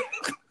race,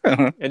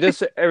 and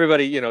just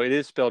everybody, it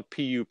is spelled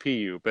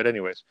P-U-P-U, but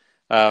anyways,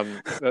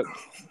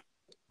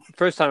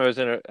 first time I was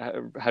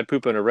had Poo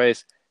Poo in a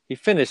race, he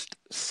finished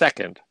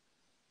second.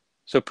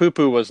 So Poo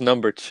Poo was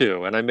number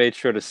 2, and I made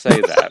sure to say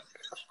that.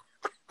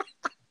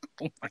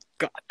 Oh my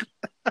God.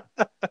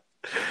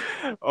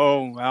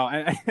 Oh wow.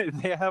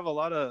 They have a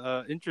lot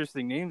of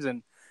interesting names,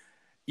 and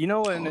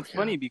it's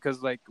funny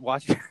because like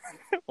watching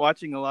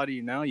a lot of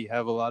you now, you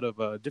have a lot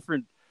of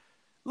different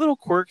little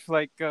quirks,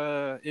 like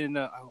in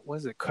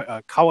was it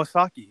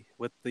Kawasaki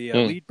with the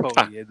lead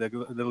pony,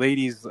 the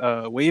ladies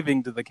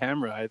waving to the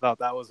camera. I thought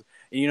that was,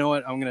 you know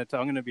what, I'm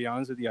gonna be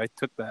honest with you, I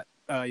took that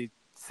I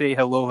say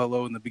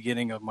hello in the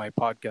beginning of my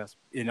podcast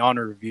in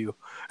honor of you.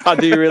 Oh,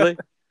 do you really?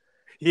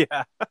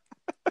 Yeah.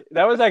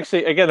 That was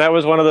actually, again, that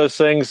was one of those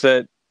things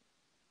that,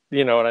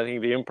 and I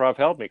think the improv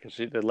helped me because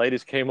the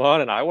ladies came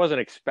on and I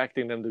wasn't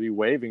expecting them to be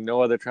waving.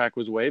 No other track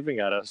was waving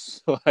at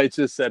us. So I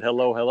just said,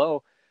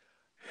 hello.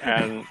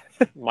 And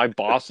my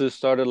bosses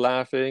started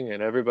laughing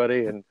and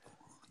everybody. And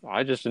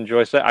I just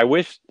enjoy saying, I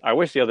wish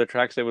the other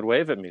tracks, they would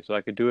wave at me so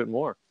I could do it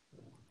more.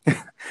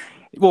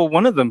 Well,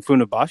 one of them,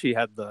 Funabashi,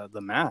 had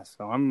the mask.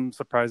 So I'm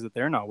surprised that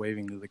they're not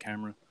waving to the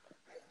camera.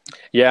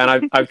 Yeah,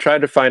 and I've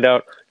tried to find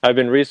out. I've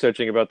been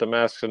researching about the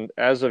masks, and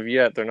as of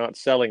yet, they're not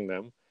selling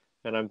them.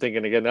 And I'm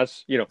thinking again,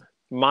 that's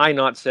my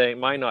not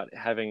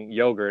having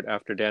yogurt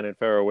after Danon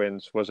Pharaoh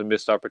wins was a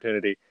missed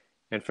opportunity,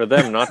 and for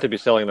them not to be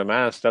selling the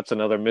masks, that's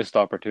another missed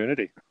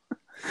opportunity.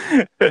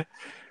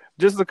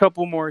 Just a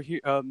couple more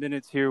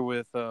minutes here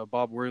with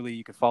Bob Werley.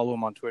 You can follow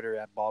him on Twitter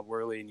at Bob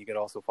Werley, and you can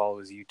also follow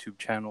his YouTube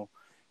channel,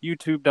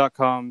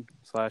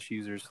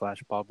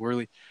 youtube.com/users/Bob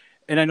Werley.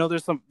 And I know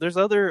there's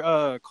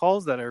other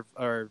calls that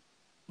are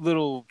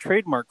little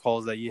trademark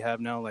calls that you have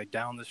now, like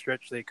down the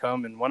stretch they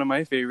come. And one of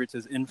my favorites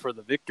is in for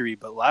the victory.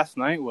 But last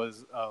night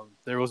was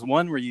there was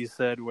one where you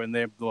said when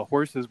the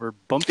horses were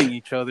bumping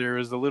each other, there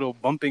was a little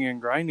bumping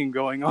and grinding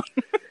going on.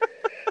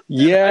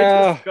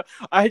 Yeah.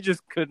 I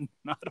just could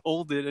not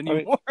hold it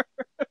anymore.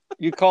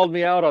 You called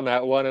me out on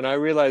that one, and I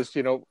realized,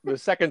 the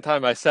second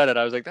time I said it,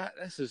 I was like,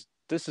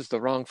 this is the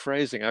wrong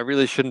phrasing. I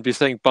really shouldn't be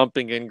saying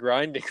bumping and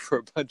grinding for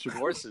a bunch of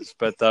horses.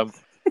 But,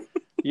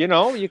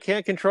 you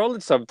can't control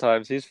it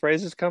sometimes. These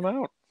phrases come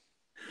out.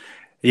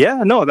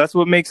 Yeah, no, that's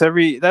what makes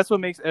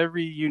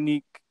every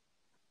unique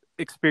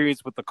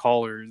experience with the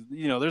callers.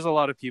 There's a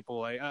lot of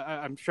people.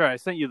 I'm sure I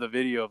sent you the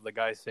video of the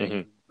guy Hmm.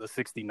 saying the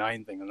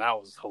 69 thing, and that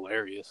was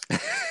hilarious.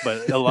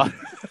 But a lot.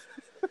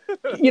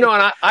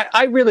 And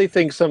I really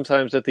think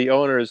sometimes that the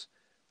owners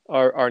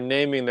are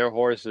naming their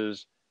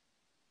horses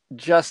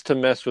just to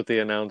mess with the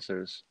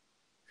announcers.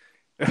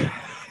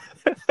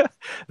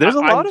 There's a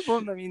lot I'm of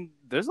them. I mean,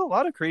 there's a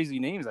lot of crazy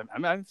names.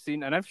 I've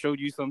seen, and I've showed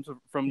you some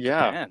from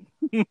yeah.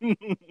 Japan.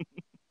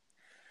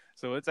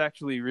 So it's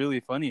actually really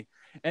funny.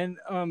 And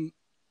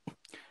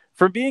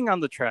for being on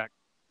the track,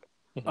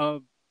 Mhm. uh,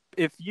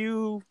 if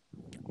you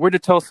were to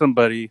tell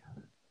somebody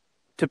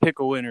to pick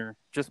a winner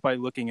just by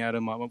looking at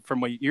them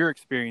from your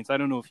experience, I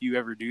don't know if you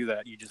ever do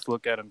that. You just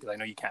look at them because I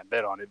know you can't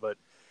bet on it, but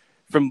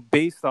from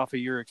based off of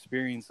your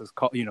experiences,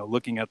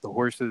 looking at the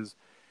horses,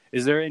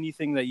 is there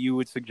anything that you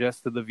would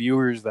suggest to the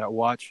viewers that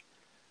watch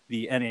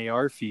the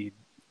NAR feed?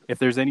 If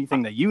there's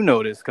anything that you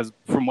notice, because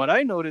from what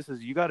I notice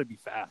is you got to be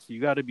fast, you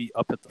got to be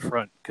up at the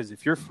front, because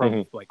if you're from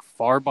Mhm. like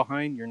far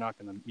behind, you're not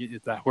gonna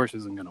that horse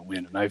isn't gonna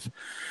win. And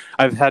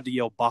I've had to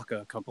yell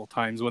baka a couple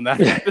times when that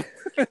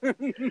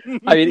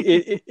happened. I mean,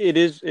 it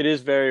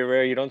is very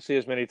rare. You don't see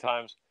as many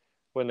times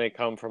when they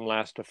come from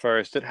last to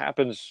first. It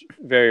happens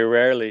very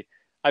rarely.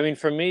 I mean,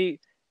 for me,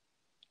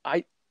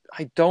 I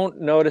I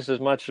don't notice as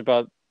much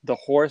about the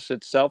horse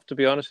itself, to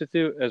be honest with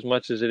you, as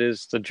much as it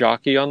is the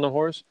jockey on the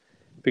horse,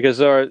 because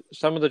there are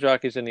some of the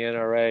jockeys in the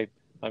NRA.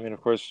 I mean,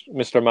 of course,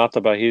 Mr.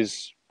 Mataba,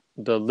 he's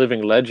the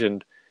living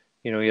legend.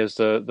 He has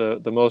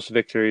the most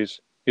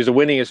victories. He's the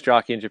winningest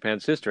jockey in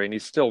Japan's history, and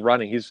he's still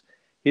running.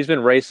 He's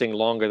been racing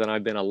longer than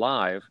I've been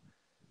alive.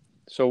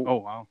 So Oh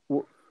wow.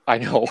 I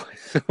know.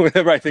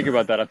 Whenever I think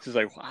about that, I'm just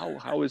like, wow,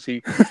 how is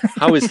he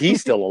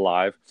still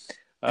alive?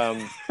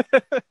 Um,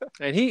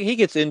 and he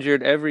gets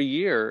injured every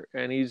year,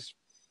 and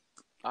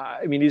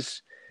I mean,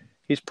 he's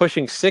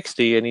pushing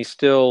 60, and he's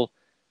still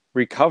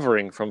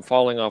recovering from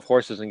falling off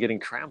horses and getting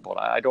trampled.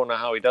 I don't know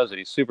how he does it.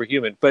 He's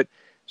superhuman. But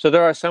so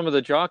there are some of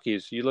the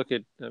jockeys. You look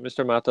at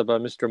Mr. Mataba,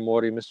 Mr.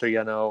 Mori, Mr.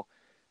 Yano,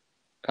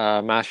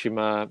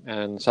 Mashima,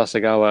 and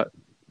Sasagawa.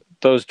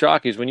 Those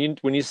jockeys, when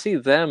you see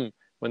them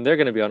when they're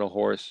going to be on a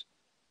horse,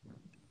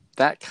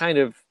 that kind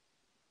of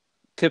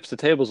tips the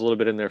tables a little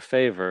bit in their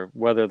favor,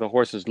 whether the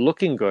horse is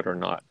looking good or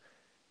not,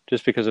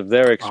 just because of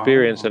their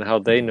experience and Oh. how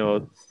they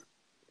know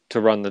to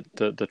run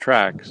the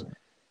tracks.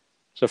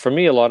 So for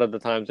me, a lot of the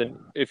times, and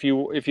if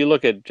you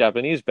look at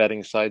Japanese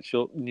betting sites,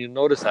 you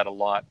notice that a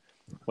lot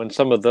when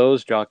some of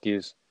those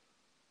jockeys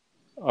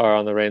are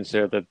on the reins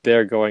there, that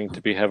they're going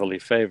to be heavily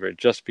favored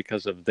just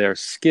because of their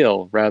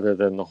skill rather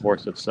than the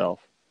horse itself.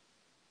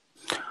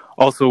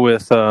 Also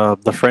with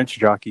the French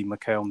jockey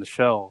Mikhail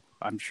Michel,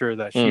 I'm sure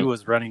that she Mm.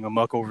 was running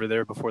amok over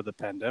there before the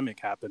pandemic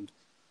happened.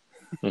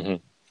 Hmm.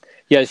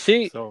 Yeah,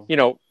 she So, you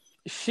know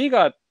she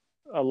got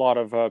a lot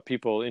of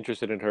people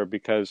interested in her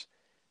because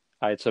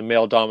it's a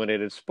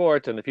male-dominated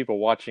sport, and the people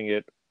watching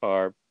it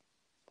are,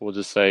 we'll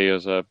just say,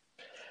 as a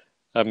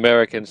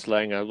American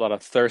slang, um, a lot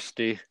of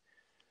thirsty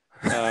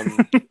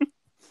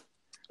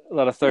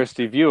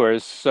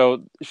viewers.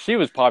 So she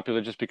was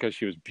popular just because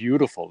she was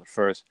beautiful at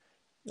first,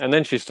 and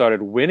then she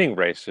started winning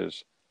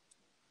races,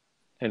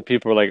 and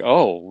people were like,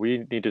 "Oh, we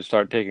need to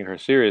start taking her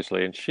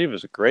seriously." And she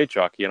was a great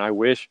jockey, and I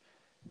wish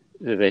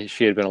that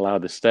she had been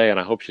allowed to stay, and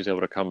I hope she's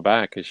able to come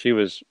back because she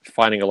was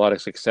finding a lot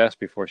of success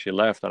before she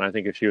left. And I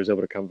think if she was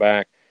able to come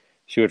back,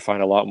 she would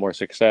find a lot more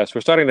success. We're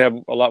starting to have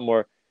a lot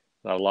more,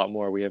 not a lot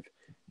more. We have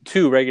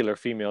two regular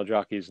female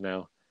jockeys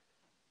now,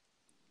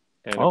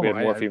 and if we oh, had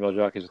more I female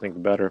jockeys, I think the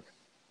better.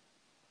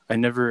 I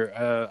never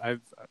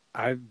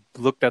I've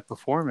looked at the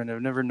form and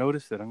I've never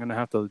noticed it. I'm gonna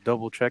have to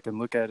double check and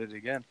look at it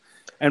again.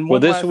 And Well,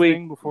 one this last week,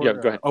 thing yeah, before.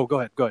 go ahead. Oh, go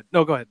ahead.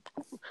 No, go ahead.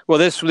 Well,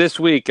 this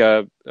week,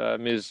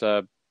 Ms.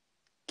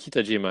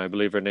 Kitajima, I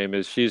believe her name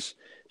is. She's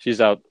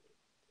out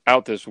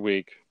this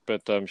week,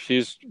 but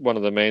she's one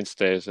of the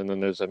mainstays. And then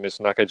there's a Miss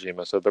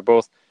Nakajima. So they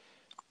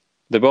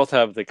both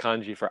have the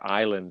kanji for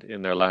island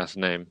in their last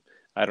name.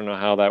 I don't know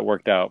how that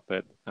worked out,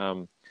 but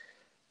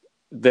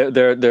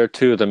they're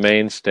two of the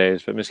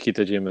mainstays. But Miss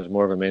Kitajima is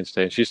more of a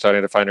mainstay. She's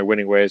starting to find her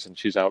winning ways, and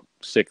she's out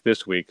sick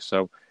this week.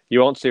 So you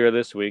won't see her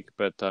this week,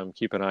 but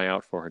keep an eye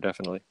out for her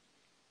definitely.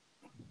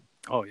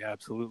 Oh yeah,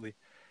 absolutely.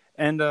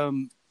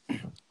 And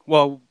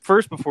well,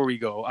 first before we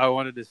go, I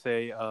wanted to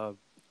say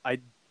I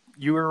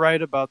you were right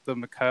about the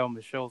Mikhail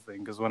Michelle thing,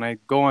 because when I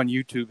go on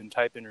YouTube and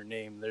type in her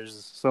name,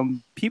 there's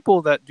some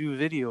people that do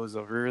videos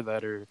of her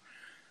that are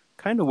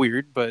kind of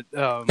weird, but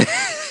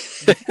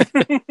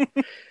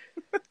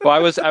Well, I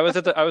was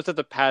at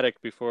the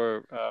paddock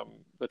before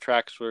the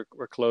tracks were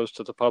closed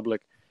to the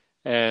public,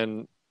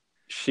 and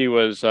she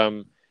was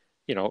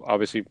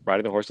obviously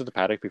riding the horse at the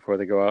paddock before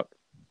they go out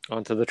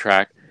onto the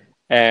track,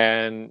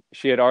 and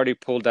she had already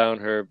pulled down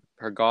her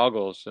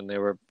goggles, and they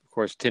were of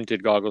course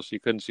tinted goggles, so you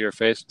couldn't see her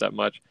face that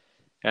much.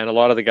 And a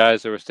lot of the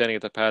guys that were standing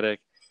at the paddock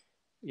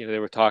they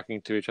were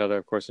talking to each other,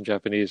 of course, in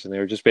Japanese, and they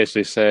were just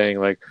basically saying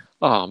like,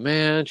 "Oh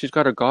man, she's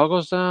got her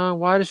goggles down.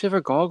 Why does she have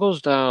her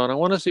goggles down? I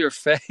want to see her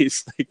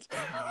face." Like,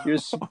 you're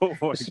Oh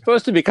my you're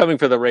supposed to be coming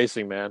for the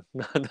racing, man,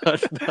 not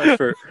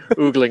for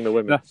oogling the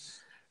women.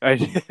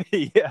 God.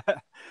 Yeah.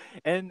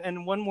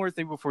 And one more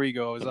thing before you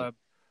go is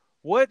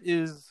what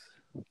is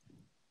I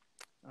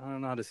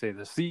don't know how to say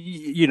this.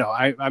 See,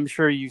 I'm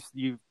sure you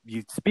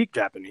speak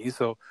Japanese,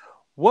 so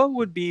what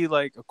would be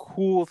like a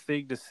cool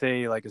thing to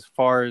say, like as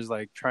far as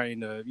like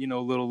trying to,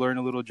 learn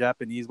a little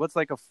Japanese? What's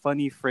like a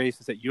funny phrase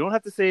to say? You don't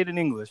have to say it in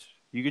English.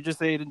 You could just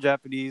say it in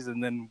Japanese,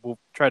 and then we'll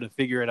try to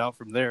figure it out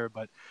from there.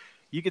 But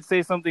you could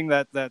say something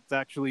that's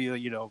actually,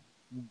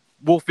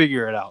 we'll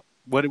figure it out.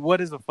 What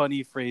is a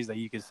funny phrase that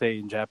you could say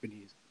in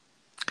Japanese?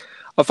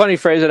 A funny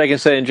phrase that I can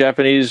say in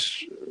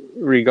Japanese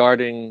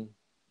regarding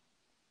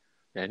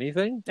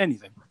anything?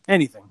 Anything.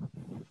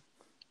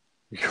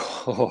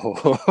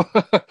 Oh,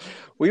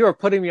 well, you are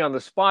putting me on the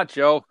spot,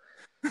 Joe.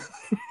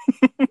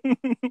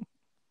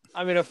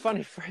 I mean, a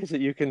funny phrase that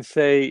you can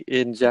say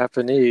in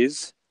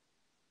Japanese.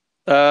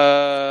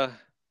 This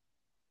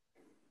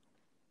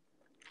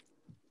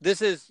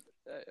is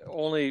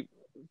only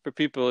for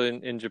people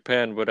in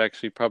Japan would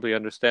actually probably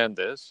understand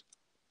this.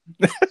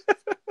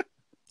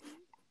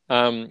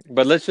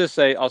 But let's just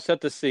say I'll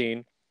set the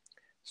scene.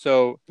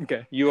 So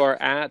Okay. you are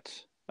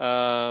at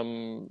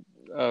a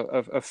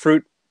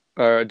fruit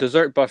or a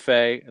dessert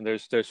buffet, and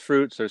there's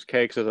fruits, there's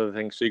cakes, there's other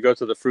things. So you go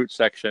to the fruit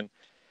section,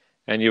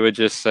 and you would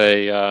just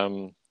say,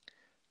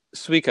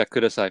 "Suika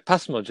kudasai,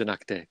 pasmo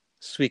janakute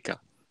suika."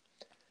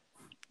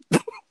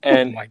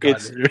 And oh my God.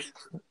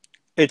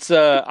 it's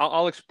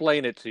I'll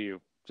explain it to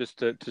you just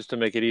to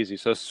make it easy.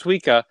 So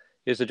suika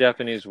is a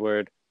Japanese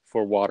word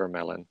for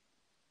watermelon.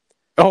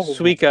 Oh,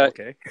 Suika,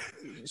 okay.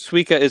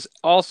 Suika is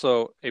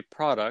also a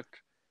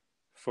product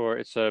for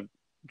it's a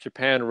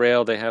Japan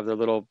Rail. They have their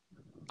little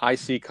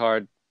IC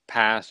card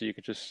pass you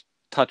could just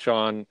touch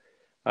on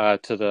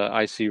to the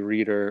IC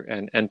reader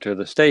and enter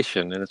the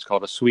station, and it's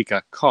called a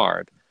Suica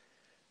card.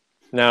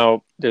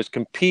 Now, there's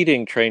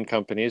competing train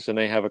companies, and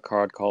they have a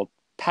card called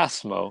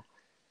Pasmo.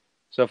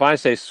 So if I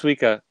say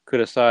Suica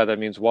kudasai, that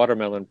means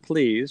watermelon,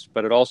 please,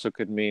 but it also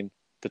could mean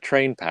the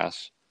train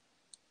pass.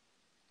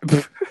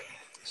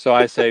 So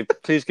I say,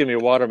 please give me a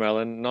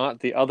watermelon,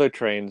 not the other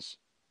train's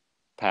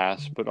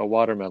pass, but a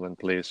watermelon,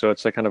 please. So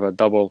it's a kind of a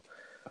double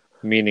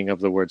meaning of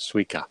the word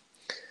Suica.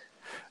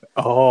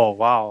 Oh,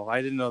 wow.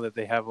 I didn't know that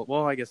they have.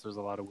 Well, I guess there's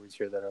a lot of words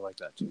here that are like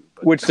that too.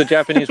 But... Which the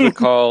Japanese would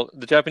call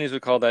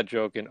that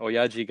joke an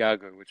oyaji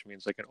gagu, which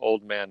means like an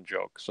old man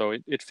joke. So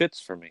it fits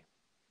for me.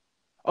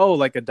 Oh,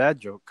 like a dad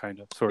joke, kind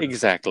of, sort of.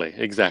 Exactly.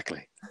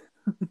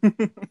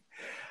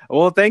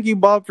 Well, thank you,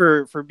 Bob,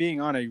 for being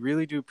on. I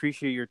really do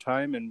appreciate your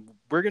time, and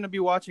we're going to be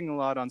watching a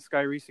lot on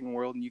Sky Racing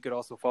World, and you could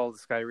also follow the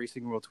Sky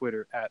Racing World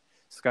Twitter at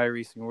Sky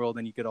Racing World,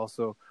 and you could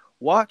also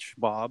watch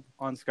Bob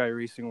on Sky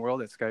Racing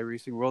World at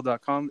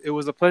skyracingworld.com. It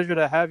was a pleasure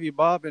to have you,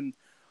 Bob, and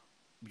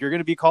you're going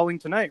to be calling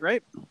tonight,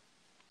 right?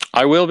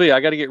 I will be. I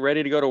got to get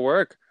ready to go to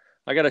work.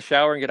 I got to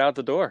shower and get out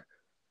the door.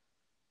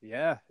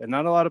 Yeah, and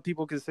not a lot of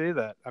people can say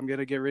that. I'm going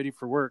to get ready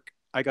for work.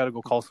 I got to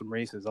go call some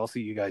races. I'll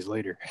see you guys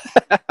later.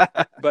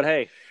 But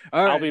hey,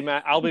 all right.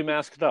 I'll be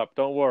masked up.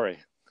 Don't worry.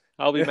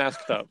 I'll be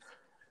masked up.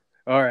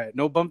 All right.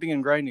 No bumping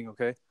and grinding,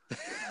 okay?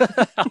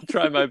 I'll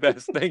try my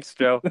best. Thanks,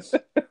 Joe.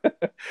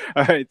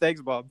 All right.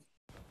 Thanks, Bob.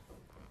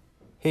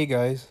 Hey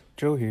guys,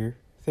 Joe here.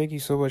 Thank you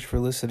so much for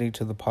listening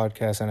to the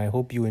podcast, and I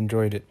hope you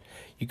enjoyed it.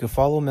 You can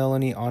follow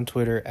Melanie on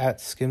Twitter at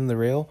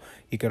SkimTheRail.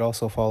 You could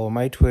also follow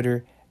my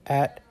Twitter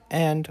at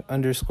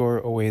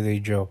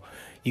 @_AwayTheyJoe.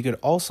 You could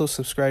also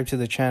subscribe to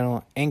the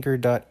channel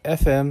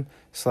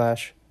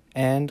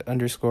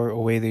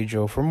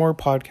anchor.fm/and_AwayTheyJoe for more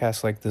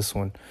podcasts like this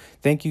one.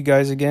 Thank you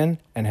guys again,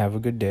 and have a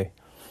good day.